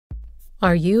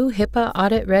Are you HIPAA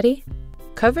audit ready?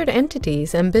 Covered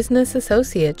entities and business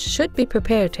associates should be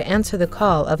prepared to answer the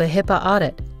call of a HIPAA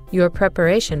audit. Your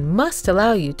preparation must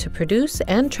allow you to produce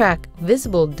and track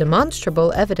visible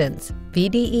demonstrable evidence,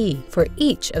 VDE, for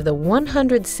each of the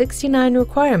 169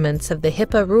 requirements of the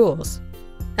HIPAA rules.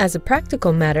 As a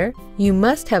practical matter, you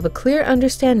must have a clear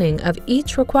understanding of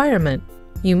each requirement.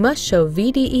 You must show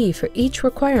VDE for each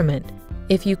requirement.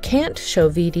 If you can't show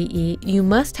VDE, you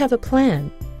must have a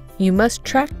plan. You must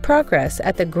track progress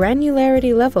at the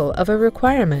granularity level of a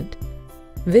requirement.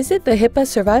 Visit the HIPAA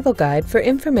Survival Guide for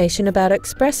information about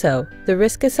Expresso, the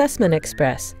Risk Assessment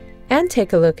Express, and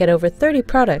take a look at over 30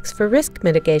 products for risk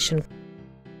mitigation.